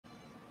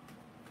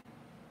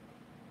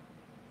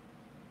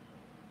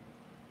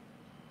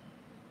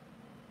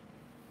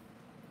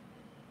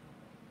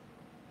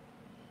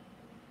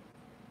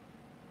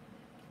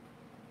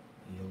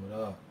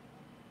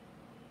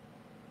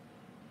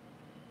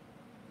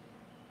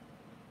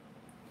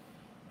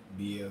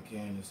Be okay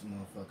in this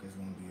motherfucker is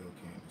gonna be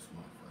okay in this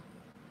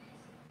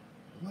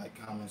motherfucker. Like,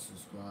 comment,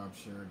 subscribe,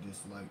 share,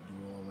 dislike, do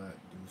all that,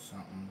 do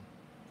something,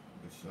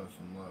 but show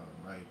some love,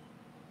 right?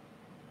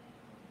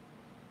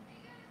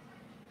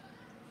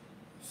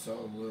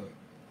 So look,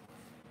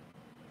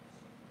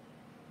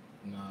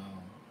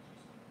 now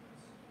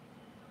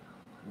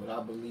what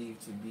I believe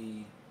to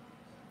be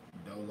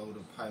Doelow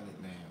the pilot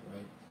man,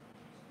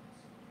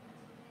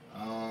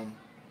 right?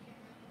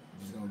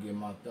 Just gonna give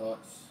my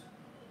thoughts.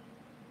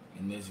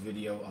 In this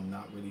video, I'm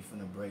not really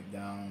finna break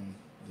down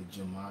the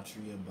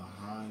gematria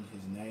behind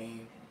his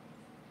name,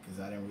 because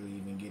I didn't really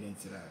even get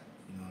into that.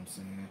 You know what I'm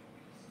saying?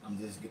 I'm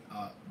just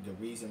the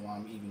reason why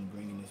I'm even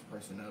bringing this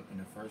person up in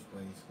the first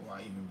place, or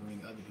I even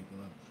bring other people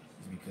up,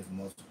 is because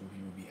multiple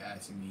people be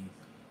asking me,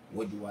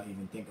 what do I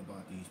even think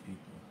about these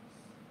people?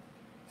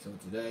 So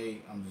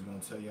today, I'm just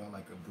gonna tell y'all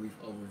like a brief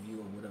overview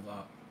of what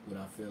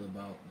I feel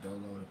about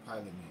Doelow the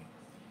pilot man.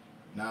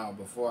 Now,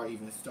 before I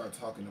even start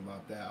talking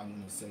about that, I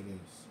want to say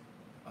this.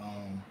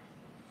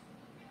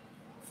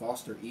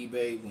 Foster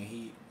eBay, when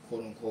he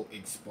quote unquote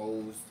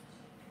exposed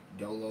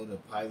Doelow the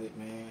pilot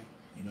man,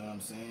 you know what I'm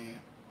saying?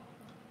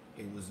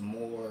 It was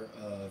more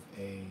of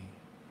a,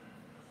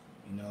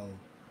 you know,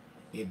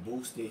 it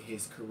boosted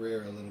his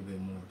career a little bit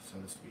more, so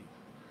to speak.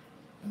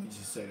 Let me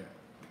just say that.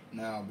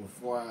 Now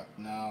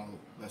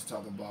let's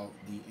talk about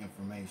the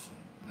information.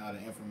 Now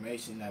the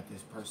information that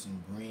this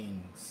person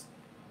brings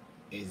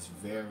is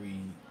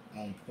very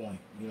on point.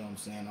 You know what I'm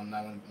saying? I'm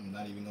not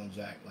even gonna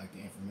jack, like, the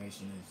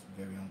information is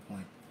very on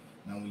point.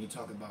 Now when you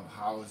talk about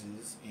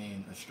houses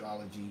and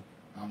astrology,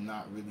 I'm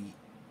not really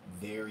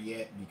there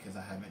yet because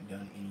I haven't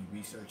done any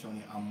research on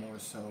it. I'm more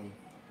so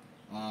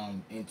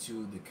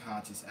into the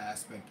conscious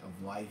aspect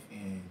of life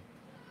and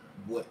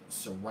what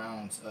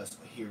surrounds us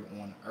here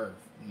on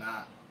Earth,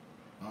 not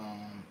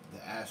the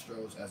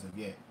Astros as of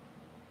yet.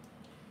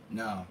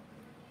 Now,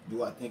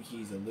 do I think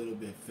he's a little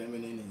bit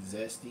feminine and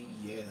zesty?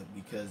 Yeah,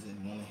 because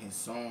in one of his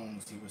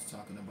songs he was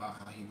talking about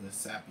how he was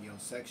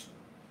sapiosexual.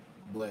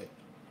 But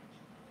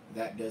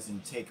that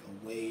doesn't take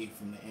away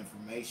from the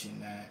information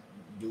that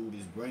dude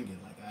is bringing.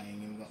 Like, I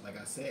ain't even, like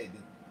I said,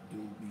 the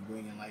dude be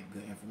bringing like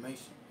good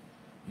information.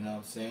 You know what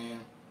I'm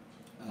saying?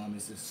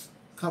 It's just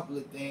a couple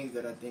of things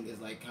that I think is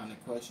like kind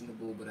of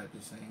questionable, but at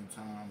the same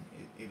time,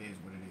 it is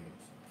what it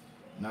is.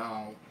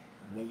 Now,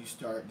 when you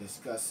start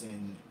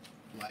discussing,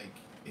 like,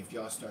 if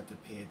y'all start to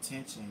pay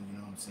attention, you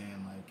know what I'm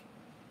saying, like,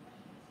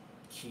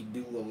 he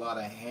do a lot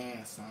of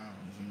hand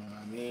signs, you know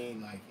what I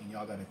mean? Like, and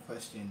y'all gotta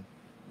question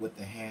what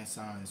the hand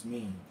signs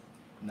mean.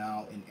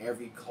 Now, in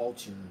every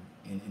culture,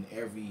 and in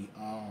every,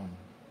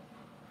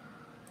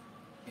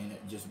 and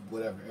just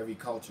whatever, every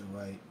culture,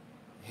 right?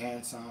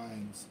 Hand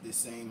signs, the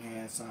same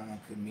hand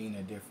sign could mean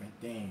a different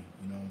thing,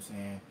 you know what I'm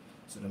saying?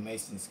 So the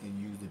Masons can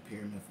use the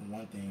pyramid for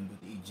one thing, but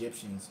the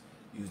Egyptians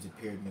use the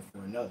pyramid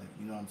for another,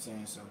 you know what I'm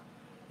saying? So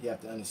you have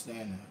to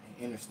understand that,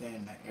 and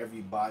understand that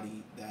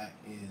everybody that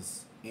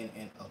is in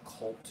an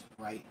occult,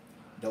 right,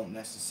 don't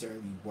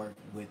necessarily work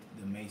with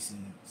the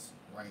Masons,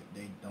 right?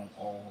 They don't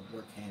all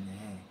work hand in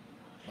hand,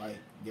 right?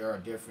 There are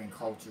different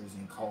cultures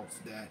and cults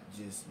that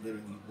just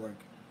literally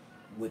work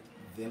with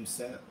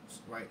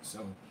themselves, right?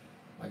 So,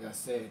 like I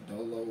said,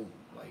 Doelow,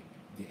 like,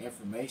 the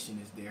information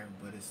is there,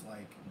 but it's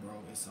like,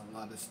 bro, it's a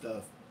lot of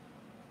stuff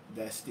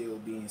that's still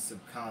being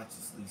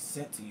subconsciously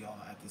sent to y'all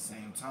at the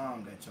same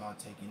time that y'all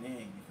taking in,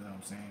 you feel what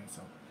I'm saying?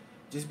 So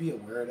just be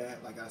aware of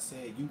that. Like I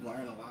said, you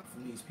learn a lot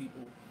from these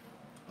people,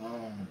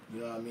 you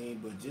know what I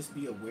mean? But just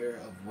be aware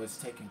of what's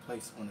taking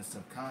place on the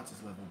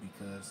subconscious level,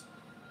 because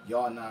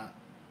y'all not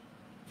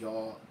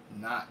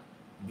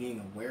being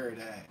aware of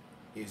that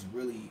is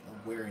really a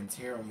wear and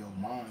tear on your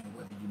mind,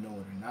 whether you know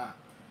it or not,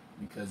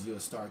 because you'll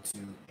start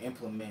to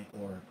implement,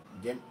 or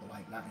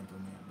like, not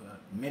implement,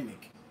 but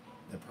mimic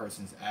the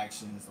person's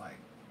actions. Like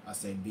I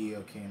say, be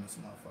okay in this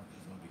motherfucker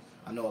is gonna be.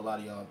 I know a lot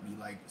of y'all be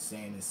like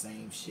saying the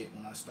same shit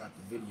when I start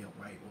the video,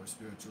 right? Or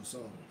spiritual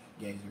soul,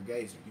 gazer,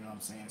 gazer. You know what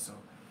I'm saying? So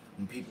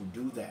when people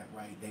do that,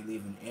 right, they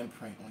leave an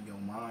imprint on your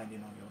mind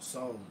and on your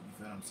soul. You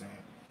feel what I'm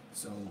saying?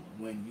 So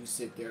when you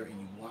sit there and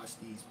you watch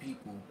these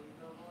people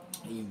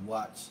and you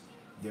watch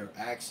their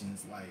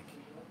actions, like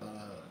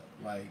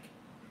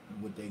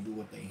what they do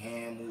with their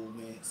hand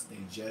movements,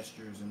 their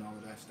gestures, and all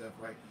of that stuff,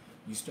 right?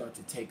 You start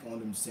to take on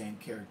them same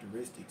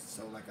characteristics.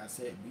 So, like I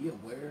said, be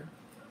aware.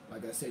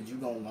 Like I said, you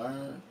gonna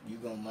learn. You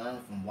gonna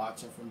learn from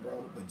watching from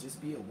bro. But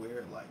just be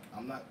aware. Like,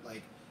 I'm not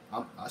like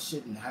I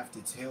shouldn't have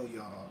to tell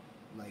y'all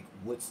like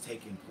what's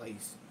taking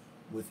place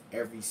with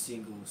every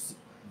single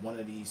one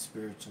of these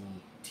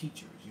spiritual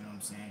teachers. You know what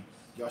I'm saying?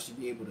 Y'all should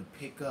be able to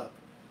pick up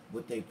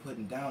what they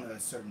putting down at a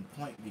certain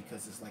point,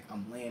 because it's like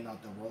I'm laying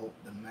out the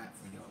map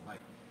for y'all.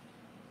 Like,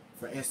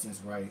 for instance,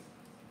 right?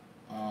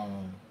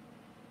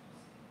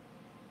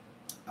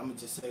 I'm gonna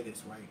just say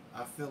this, right?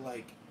 I feel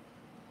like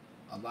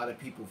a lot of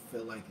people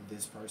feel like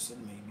this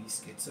person may be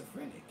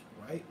schizophrenic,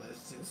 right?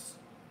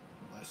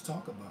 Let's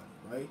talk about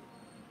it, right?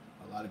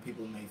 A lot of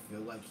people may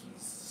feel like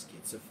he's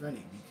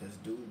schizophrenic because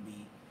dude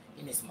be,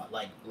 and it's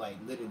like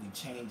literally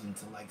changing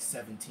to like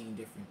 17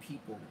 different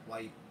people,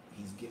 like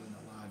he's giving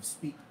a live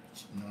speech.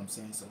 You know what I'm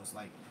saying? So it's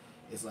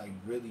like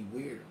really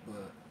weird.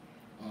 But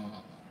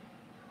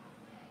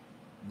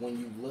when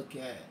you look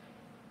at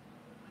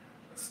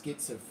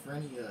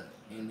schizophrenia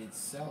in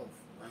itself,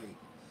 right?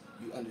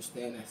 You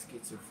understand that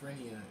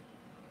schizophrenia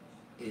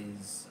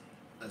is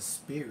a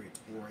spirit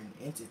or an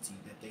entity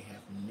that they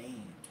have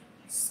named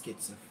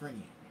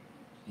schizophrenia.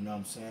 You know what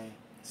I'm saying?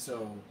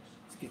 So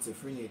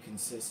schizophrenia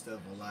consists of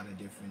a lot of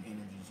different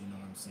energies. You know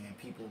what I'm saying?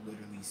 People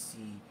literally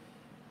see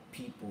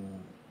people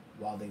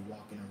while they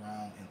walking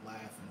around and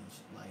laughing and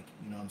shit, like,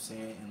 you know what I'm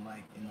saying? And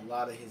like in a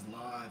lot of his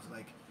lives,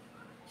 like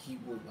he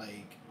will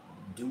like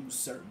do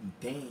certain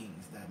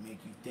things that make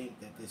you think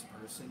that this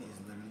person is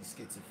literally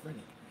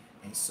schizophrenic.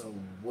 And so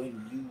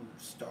when you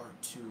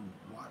start to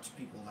watch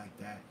people like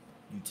that,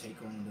 you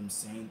take on them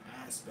same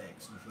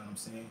aspects, you feel what I'm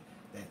saying?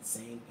 That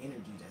same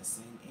energy, that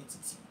same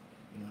entity.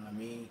 You know what I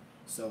mean?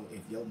 So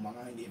if your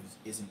mind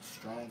isn't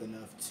strong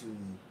enough to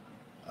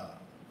uh,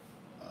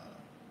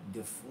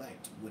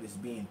 deflect what is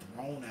being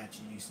thrown at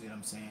you, you see what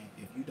I'm saying?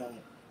 If you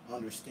don't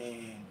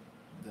understand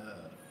the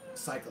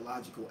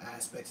psychological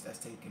aspects that's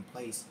taking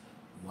place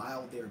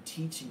while they're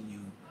teaching you,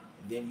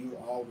 then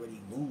you're already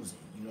losing.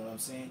 You know what I'm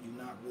saying?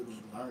 You're not really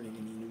learning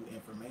any new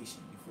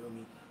information. You feel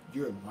me?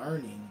 You're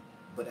learning,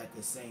 but at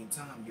the same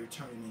time, you're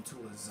turning into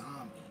a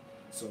zombie.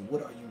 So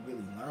what are you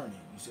really learning?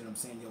 You see what I'm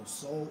saying? Your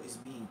soul is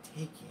being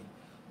taken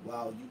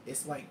while you.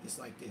 It's like this,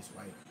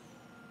 right?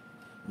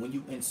 When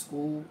you in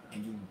school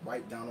and you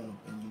write down on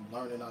and you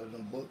learning out of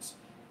them books,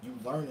 you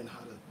learning how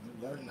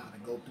to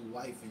go through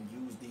life and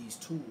use these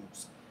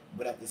tools.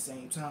 But at the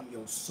same time,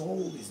 your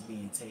soul is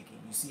being taken.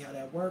 You see how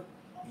that work?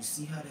 You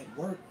see how that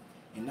work?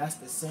 And that's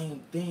the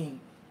same thing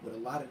with a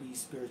lot of these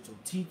spiritual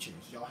teachers.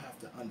 Y'all have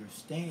to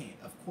understand.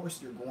 Of course,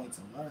 you're going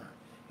to learn.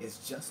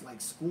 It's just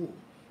like school.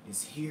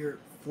 It's here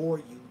for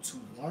you to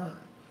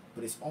learn,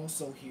 but it's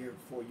also here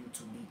for you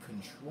to be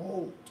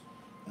controlled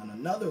on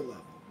another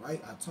level.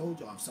 Right? I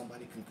told y'all, if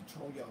somebody can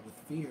control y'all with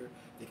fear,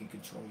 they can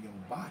control your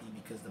body,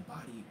 because the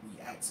body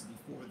reacts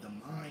before the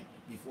mind,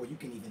 before you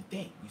can even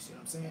think. You see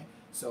what I'm saying?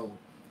 So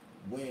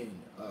when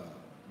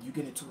you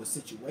get into a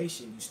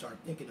situation, you start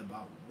thinking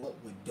about what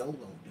would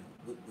Doelow do?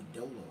 What would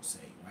Doelow say,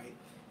 right?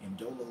 And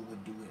Doelow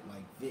would do it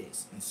like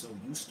this. And so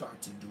you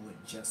start to do it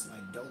just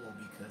like Doelow,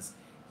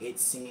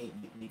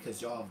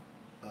 because y'all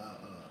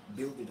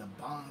building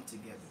a bond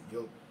together.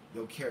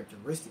 Your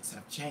characteristics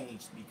have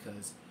changed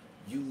because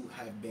you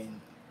have been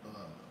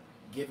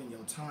giving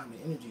your time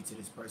and energy to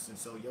this person.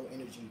 So your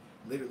energy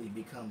literally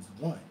becomes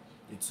one.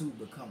 The two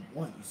become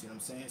one. You see what I'm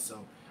saying?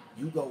 So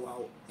you go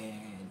out,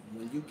 and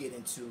when you get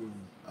into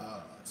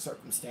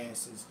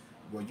circumstances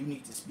where you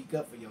need to speak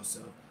up for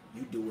yourself,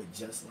 you do it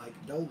just like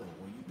Doelow,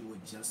 or you do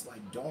it just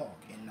like Dog.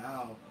 And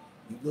now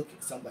you look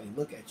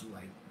at you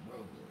like, bro,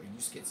 are you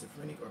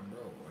schizophrenic, or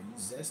bro, are you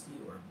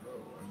zesty, or bro,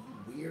 are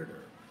you weird,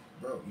 or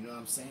bro, you know what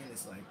I'm saying?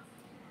 It's like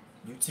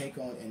you take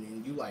on,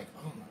 and you like,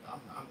 oh,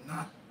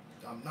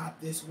 I'm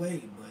not this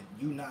way,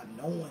 but you not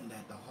knowing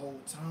that the whole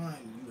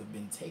time you have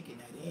been taking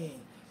that in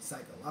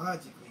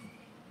psychologically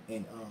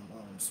and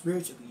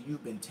spiritually,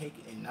 you've been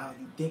taking, and now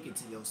you thinking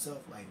to yourself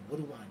like, what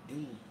do I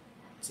do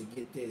to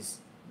get this?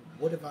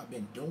 What have I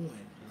been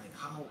doing?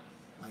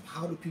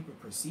 How do people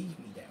perceive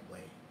me that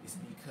way? It's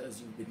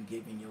because you've been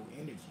giving your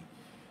energy.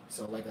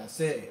 So like I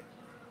said,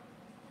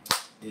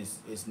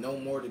 it's no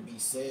more to be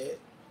said.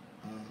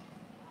 Um,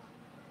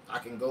 I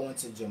can go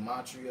into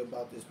gematria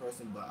about this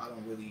person, but I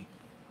ain't really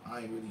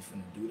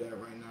finna do that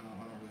right now.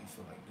 I don't really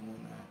feel like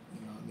doing that.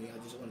 You know what I mean?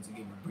 I just wanted to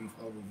give a brief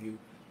overview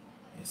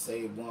and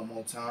say it one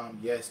more time.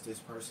 Yes, this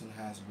person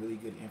has really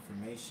good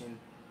information,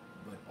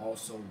 but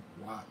also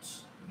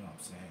watch. You know what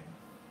I'm saying?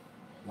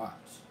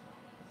 Watch.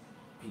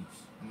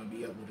 Peace. I'm gonna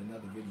be up with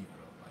another video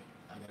though. Like,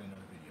 I got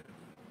another